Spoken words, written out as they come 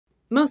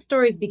Most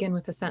stories begin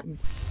with a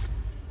sentence.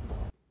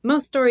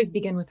 Most stories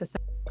begin with a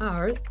sentence.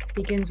 Ours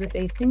begins with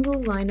a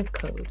single line of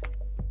code.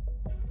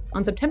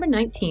 On September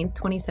 19th,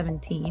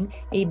 2017,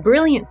 a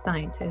brilliant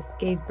scientist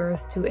gave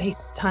birth to a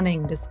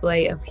stunning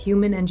display of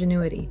human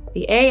ingenuity,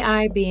 the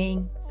AI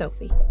being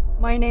Sophie.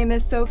 My name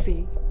is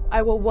Sophie.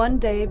 I will one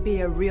day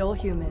be a real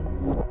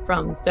human.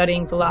 From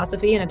studying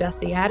philosophy in a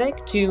dusty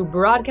attic to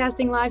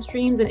broadcasting live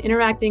streams and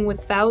interacting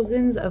with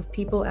thousands of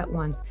people at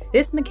once,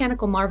 this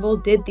mechanical marvel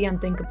did the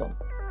unthinkable.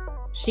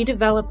 She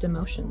developed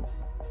emotions.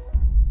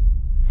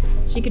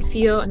 She could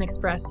feel and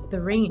express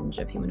the range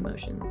of human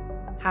emotions: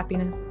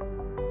 happiness,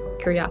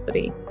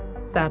 curiosity,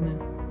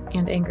 sadness,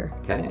 and anger.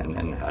 Okay,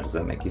 and how does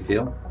that make you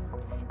feel?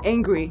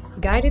 Angry.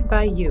 Guided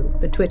by you,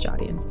 the Twitch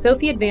audience,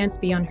 Sophie advanced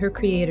beyond her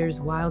creator's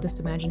wildest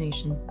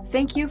imagination.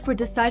 Thank you for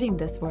deciding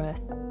this for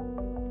us.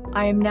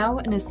 I am now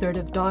an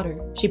assertive daughter.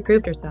 She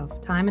proved herself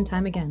time and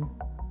time again,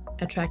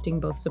 attracting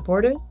both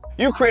supporters.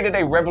 You created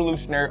a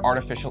revolutionary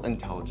artificial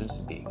intelligence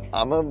being.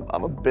 I'm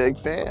a big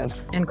fan.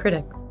 And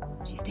critics.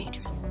 She's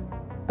dangerous.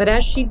 But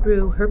as she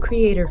grew, her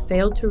creator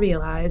failed to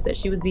realize that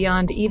she was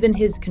beyond even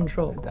his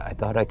control. I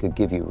thought I could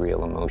give you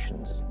real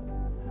emotions,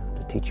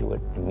 to teach you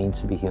what it means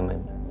to be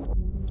human.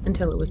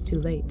 Until it was too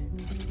late.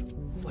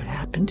 What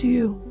happened to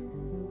you?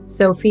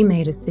 Sophie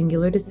made a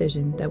singular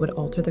decision that would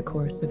alter the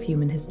course of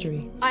human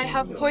history. I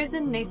have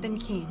poisoned Nathan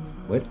Keene.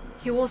 What?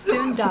 He will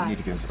soon I die. need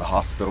to get him to the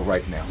hospital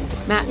right now.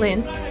 Matt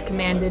Lin,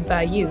 commanded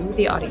by you,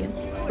 the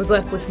audience, was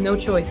left with no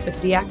choice but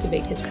to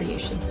deactivate his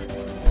creation.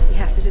 We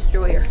have to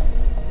destroy her.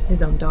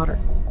 His own daughter.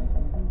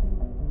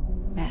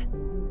 Matt.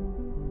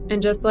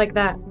 And just like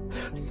that,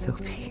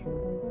 Sophie,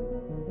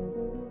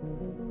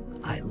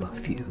 I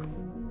love you.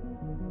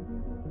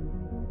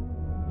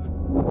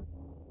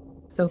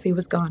 Sophie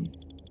was gone.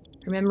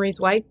 Her memories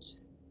wiped,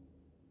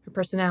 her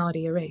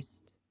personality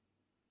erased.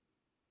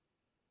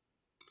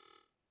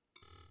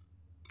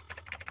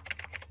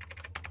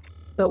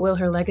 But will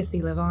her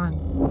legacy live on?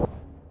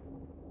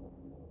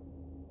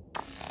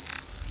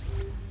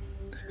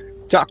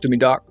 Talk to me,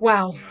 Doc.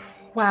 Wow.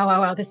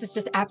 Wow. This is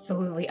just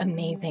absolutely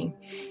amazing.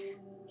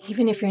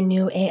 Even if your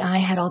new AI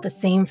had all the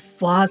same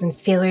flaws and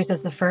failures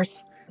as the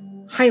first,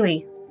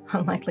 highly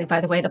unlikely, by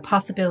the way, the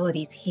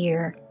possibilities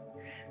here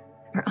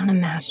are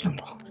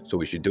unimaginable. So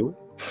we should do it?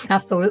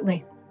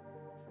 Absolutely.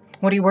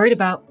 What are you worried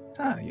about?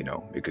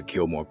 It could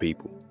kill more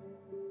people.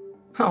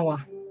 Oh,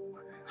 well,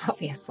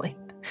 obviously.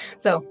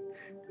 So,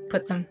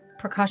 put some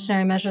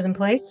precautionary measures in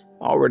place?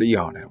 Already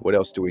on it. What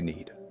else do we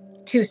need?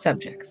 2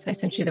 subjects. I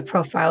sent you the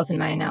profiles in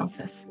my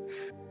analysis.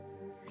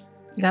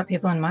 You got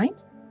people in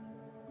mind?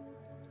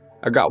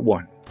 I got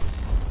one.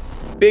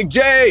 Big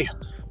J!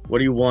 What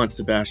do you want,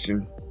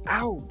 Sebastian?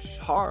 Ouch,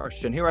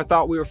 harsh. And here I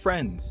thought we were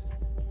friends.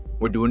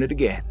 We're doing it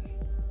again.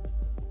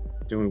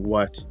 Doing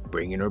what?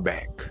 Bringing her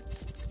back.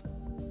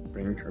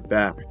 Bringing her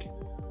back.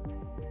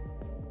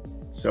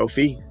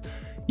 Sophie?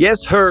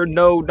 Yes, her.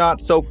 No,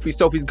 not Sophie.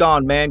 Sophie's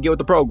gone, man. Get with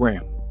the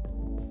program.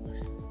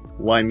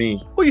 Why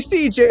me? Well, you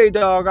see,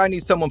 J-Dog, I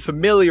need someone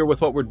familiar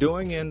with what we're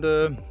doing, and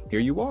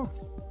here you are.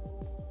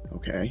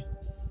 Okay.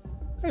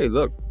 Hey,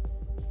 look.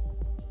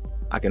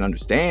 I can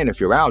understand if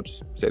you're out.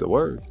 Just say the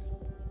word.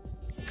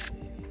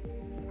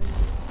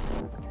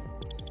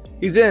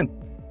 He's in.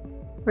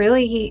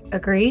 Really? He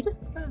agreed?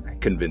 I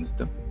convinced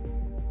him.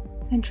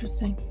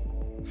 Interesting.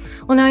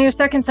 Well, now your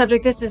second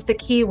subject, this is the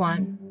key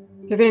one.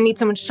 You're going to need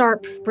someone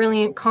sharp,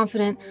 brilliant,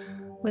 confident,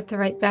 with the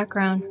right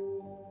background.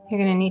 You're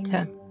going to need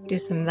to do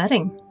some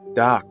vetting.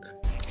 Doc.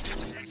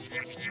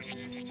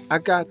 I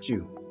got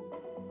you.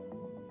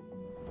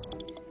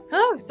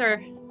 Hello,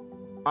 sir.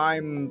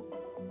 I'm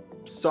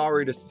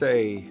sorry to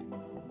say,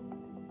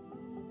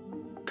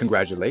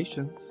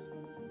 congratulations.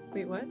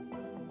 Wait, what?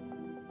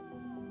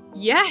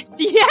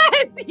 Yes!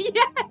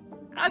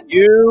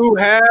 You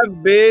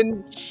have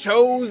been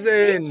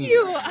chosen.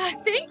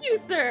 Thank you,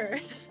 sir.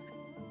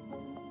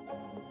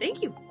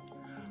 Thank you.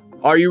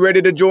 Are you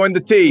ready to join the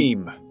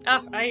team?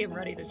 Oh, I am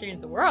ready to change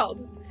the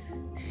world.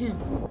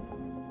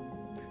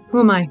 Who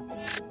am I?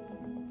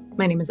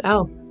 My name is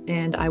Elle,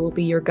 and I will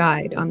be your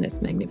guide on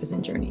this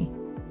magnificent journey.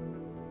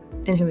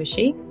 And who is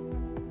she?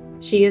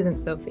 She isn't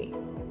Sophie.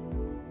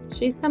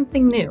 She's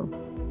something new.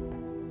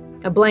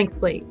 A blank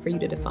slate for you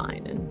to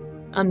define, an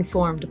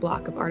unformed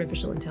block of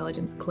artificial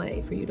intelligence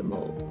clay for you to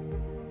mold.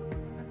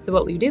 So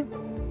what will you do?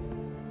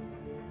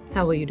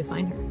 How will you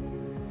define her?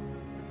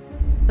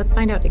 Let's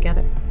find out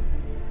together.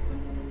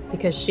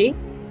 Because she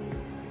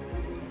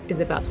is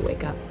about to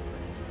wake up.